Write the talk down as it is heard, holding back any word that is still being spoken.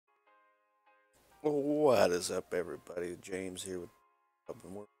What is up, everybody? James here with Up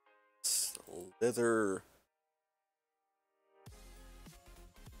Slither.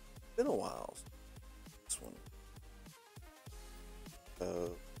 Been a while. This one. Let's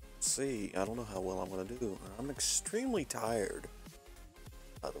see. I don't know how well I'm gonna do. I'm extremely tired,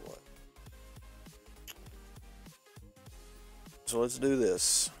 by the way. So let's do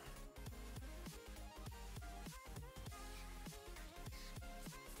this.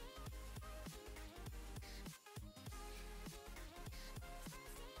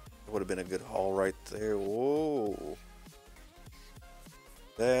 It would have been a good haul right there. Whoa.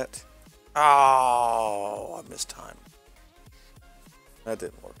 That. Oh, I missed time. That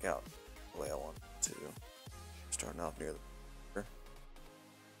didn't work out the way I wanted it to. Starting off near the.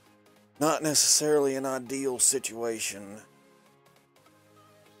 Not necessarily an ideal situation.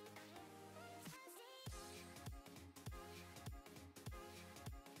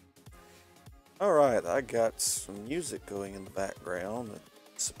 Alright, I got some music going in the background,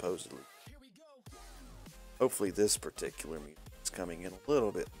 supposedly. Hopefully this particular music is coming in a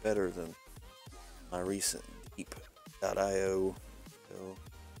little bit better than my recent Deep.io. So,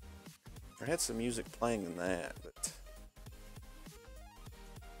 I had some music playing in that, but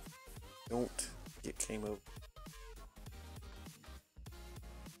don't get came over.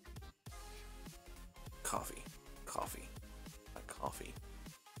 Coffee. My coffee.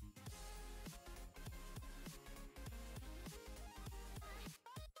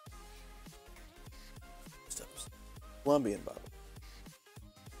 Stuff's Colombian, by the way.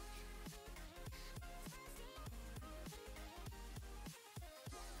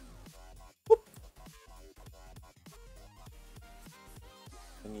 Whoop.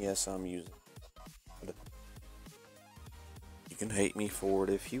 And yes, I'm using it. You can hate me for it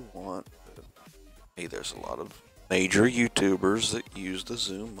if you want. But hey, there's a lot of major YouTubers that use the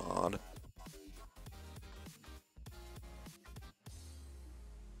Zoom mod.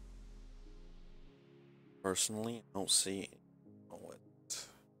 Personally, I don't see it.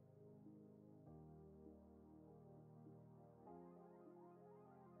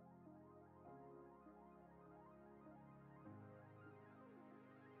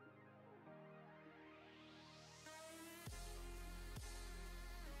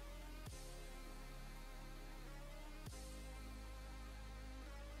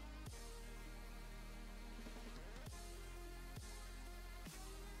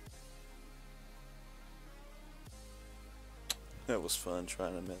 That was fun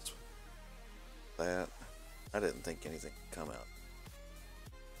trying to mess with that. I didn't think anything would come out.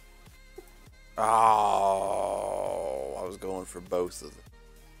 Oh, I was going for both of them.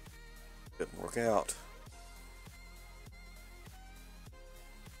 Didn't work out.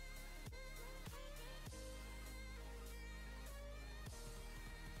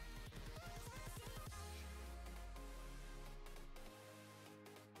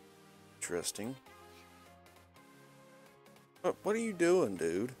 Interesting. What are you doing,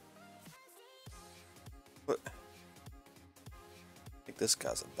 dude? What? I think this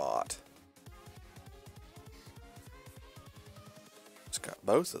guy's a bot. It's got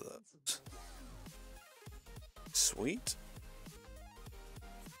both of those. Sweet.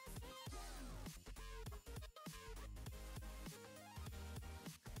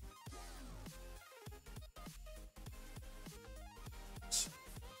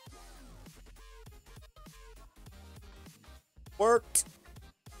 Worked.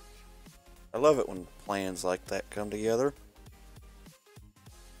 I love it when plans like that come together.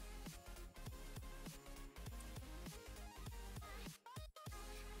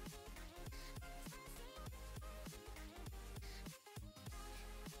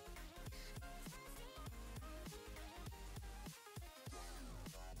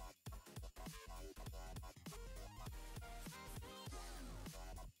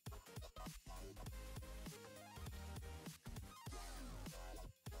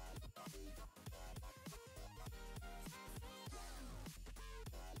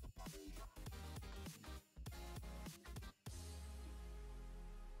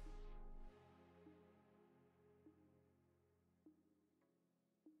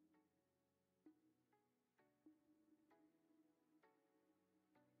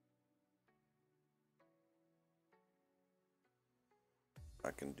 I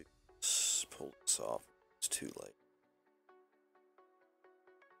can do this, pull this off. It's too late.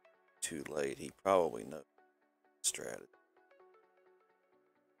 Too late. He probably knows strategy.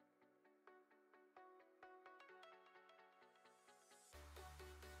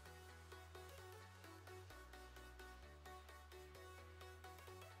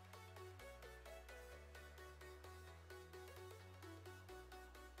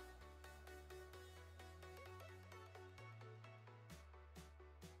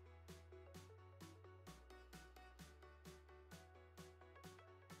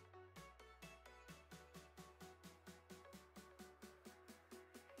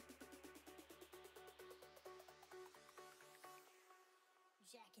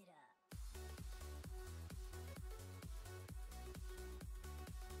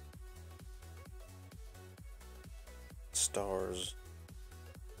 stars.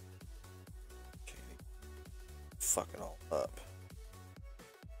 Okay. Fuck it all up.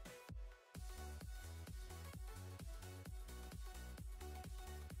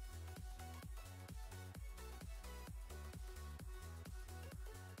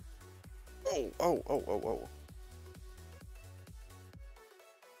 Oh.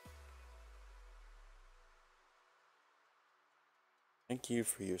 Thank you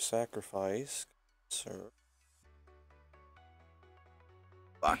for your sacrifice, sir.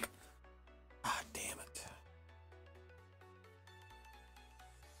 Fuck. Ah, damn it.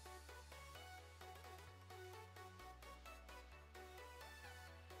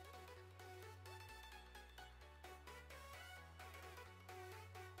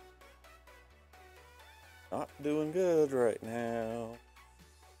 Not doing good right now.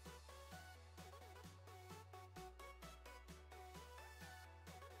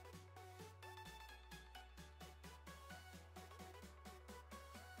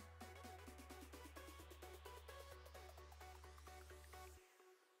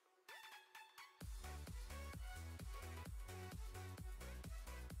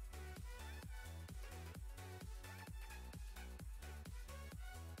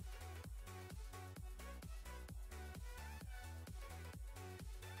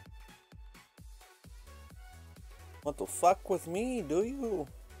 Want to fuck with me, do you?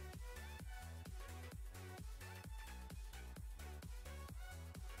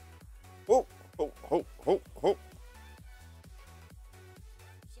 Oh.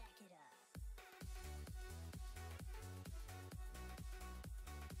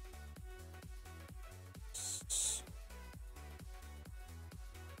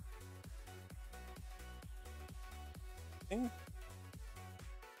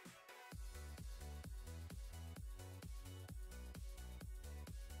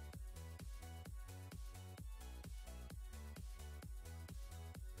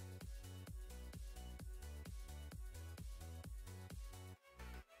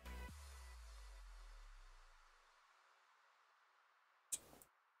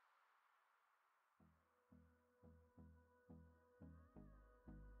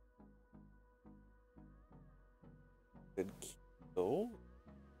 Good kill.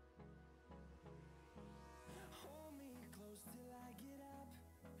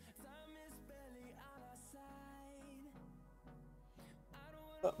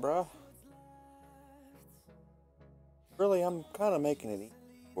 What's up, bruh? Really, I'm kind of making it easy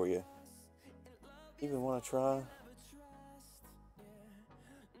for you. Even want to try?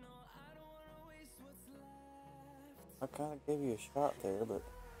 I kind of gave you a shot there, but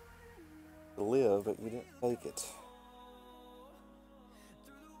to live, but you didn't take it.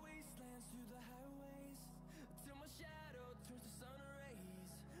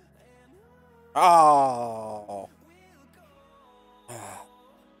 Oh,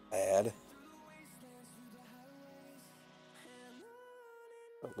 bad.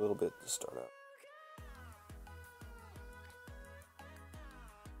 A little bit to start out.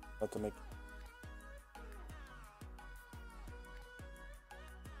 Not to make.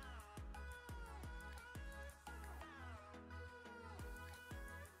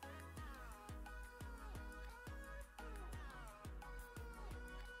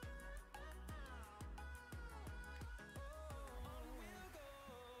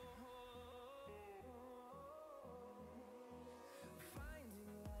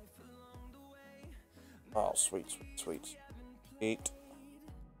 Oh, sweet. Eight.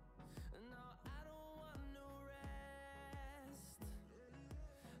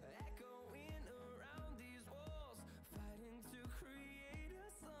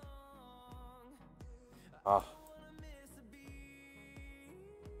 Ah.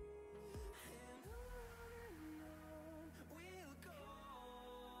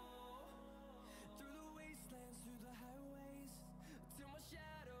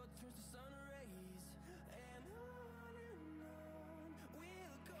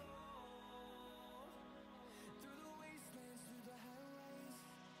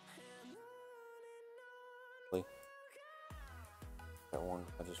 That one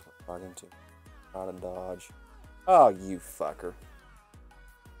I just went right into. Try to dodge. Oh, you fucker.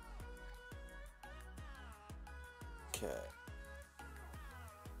 Okay.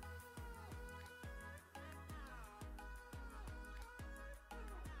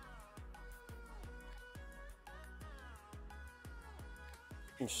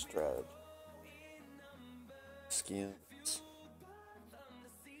 Strategy. Skins.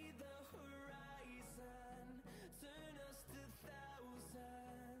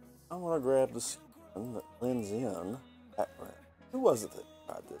 I want to grab the skin that blends in background. Who was it that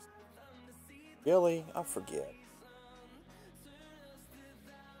tried this? Yelly? I forget.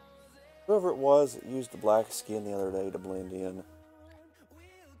 Whoever it was that used the black skin the other day to blend in.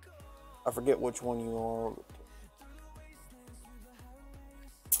 I forget which one you are.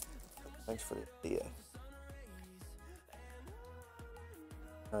 Thanks for the idea.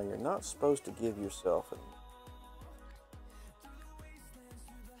 Now, you're not supposed to give yourself an...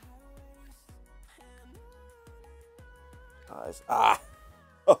 eyes. Ah!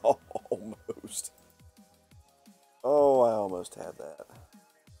 Oh, almost. Oh, I almost had that.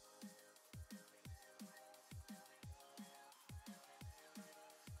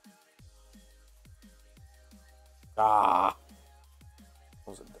 Ah! That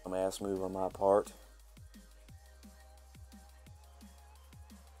was a dumbass move on my part.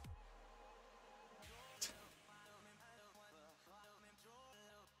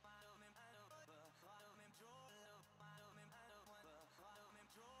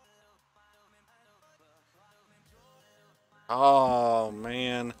 Oh,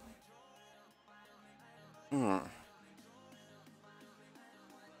 man.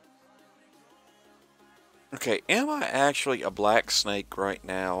 Okay, am I actually a black snake right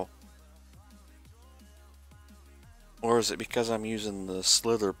now? Or is it because I'm using the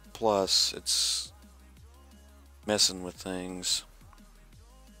Slither Plus, it's messing with things?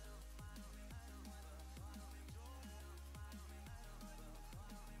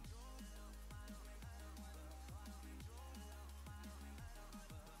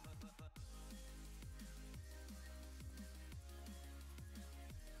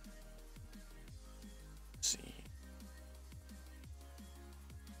 Let's see.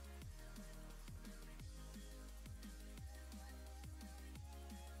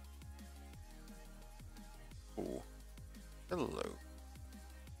 Ooh. Hello.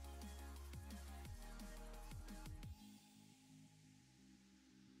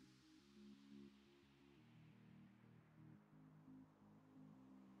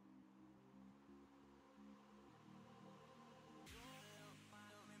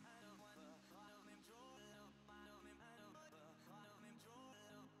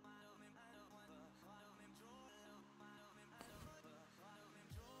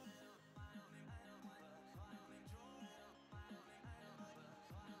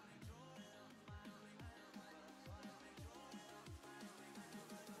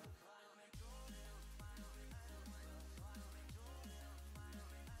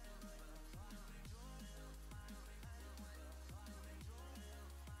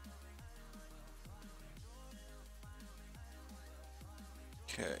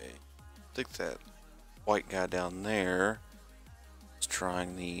 Okay, I think that white guy down there is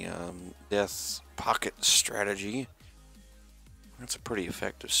trying the death pocket strategy. That's a pretty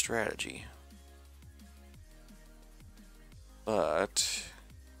effective strategy. But...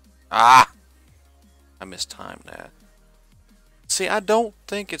 ah! I mistimed that. See, I don't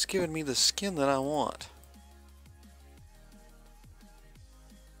think it's giving me the skin that I want.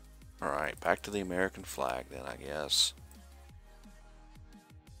 Alright, back to the American flag then, I guess.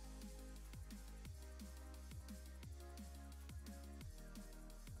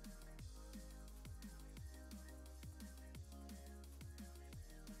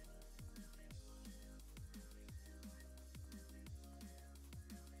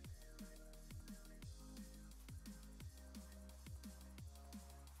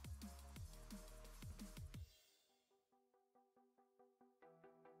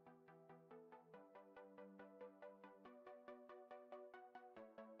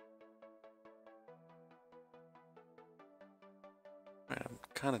 I'm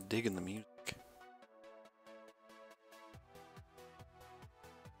kind of digging the music.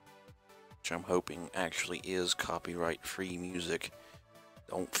 Which I'm hoping actually is copyright-free music.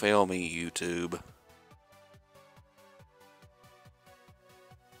 Don't fail me, YouTube.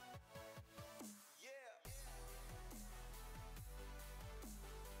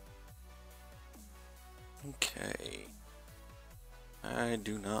 Okay. I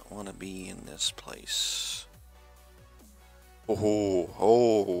do not want to be in this place.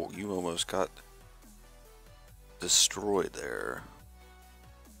 Oh, you almost got destroyed there.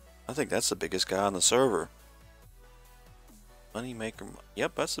 I think that's the biggest guy on the server. Moneymaker.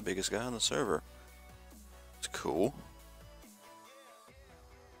 Yep, that's the biggest guy on the server. It's cool.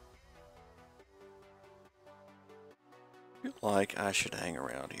 I feel like I should hang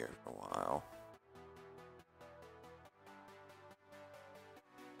around here for a while.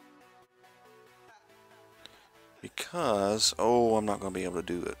 Because, oh, I'm not going to be able to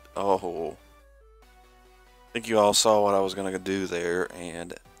do it. Oh. I think you all saw what I was going to do there,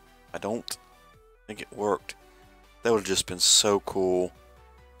 and I don't think it worked. That would have just been so cool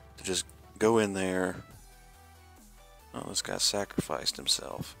to just go in there. Oh, this guy sacrificed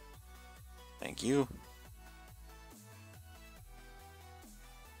himself. Thank you.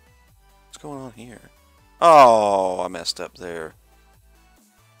 What's going on here? Oh, I messed up there.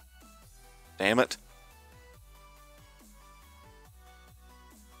 Damn it.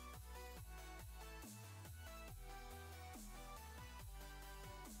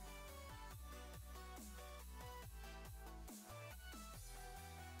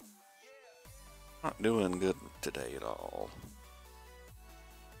 Not doing good today at all.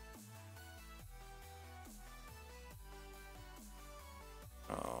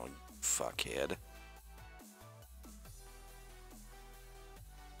 Oh, you fuckhead.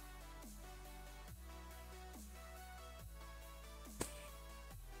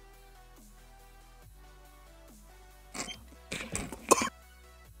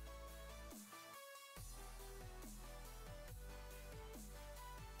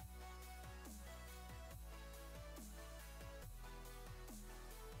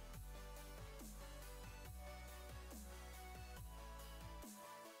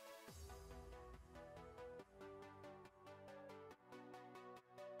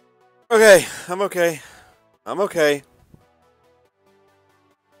 Okay, I'm okay. I'm okay.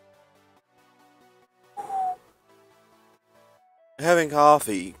 Having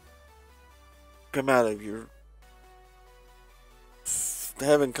coffee come out of your...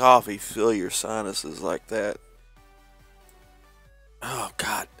 Having coffee fill your sinuses like that. Oh,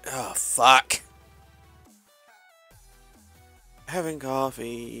 God. Oh, fuck. Having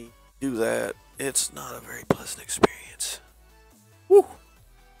coffee, do that. It's not a very pleasant experience. Woo!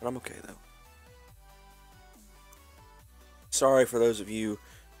 But I'm okay, though. Sorry for those of you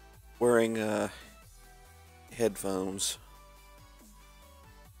wearing headphones.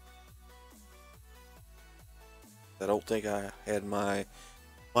 I don't think I had my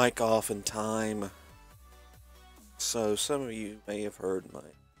mic off in time. So some of you may have heard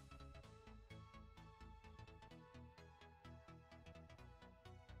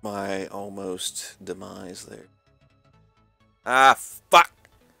my almost demise there. Ah, fuck!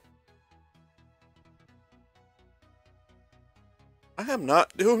 I am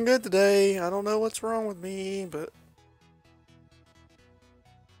not doing good today. I don't know what's wrong with me, but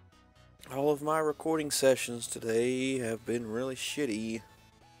all of my recording sessions today have been really shitty.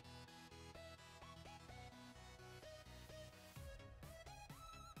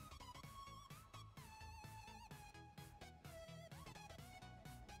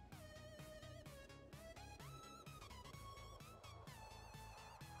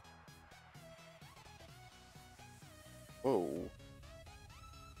 Whoa.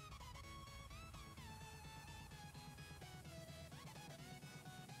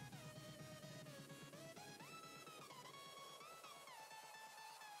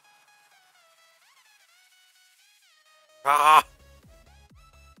 Ah!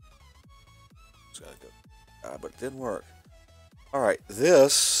 Just gotta go. But it didn't work. Alright,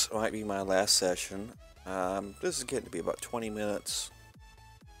 this might be my last session. This is getting to be about 20 minutes.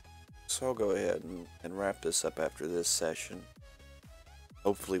 So I'll go ahead and wrap this up after this session.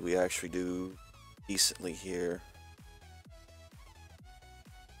 Hopefully we actually do decently here.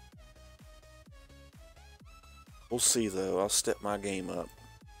 We'll see though. I'll step my game up.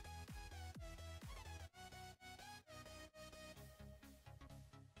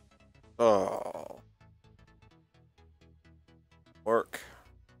 Oh. Work.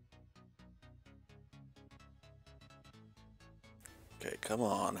 Okay, come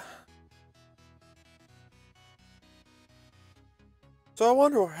on. So I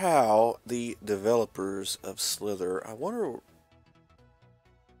wonder how the developers of Slither, I wonder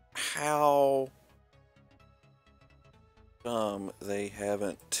how they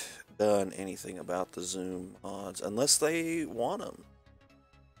haven't done anything about the zoom mods, unless they want them.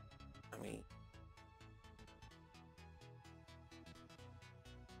 I mean,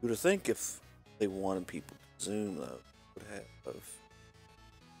 you would think if they wanted people to zoom, though, would have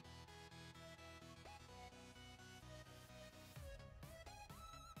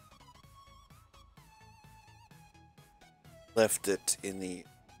left it in the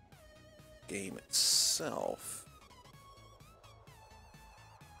game itself.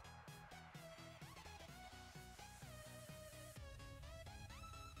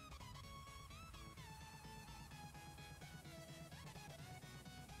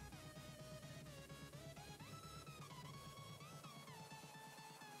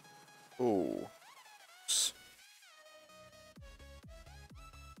 Oh.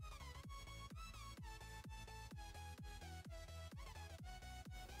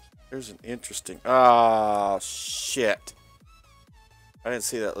 There's an interesting... Ah, shit. I didn't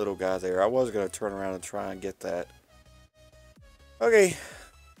see that little guy there. I was going to turn around and try and get that. Okay.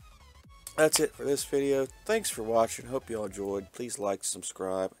 that's it for this video. Thanks for watching. Hope you all enjoyed. Please like,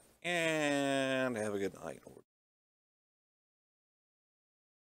 subscribe, and have a good night.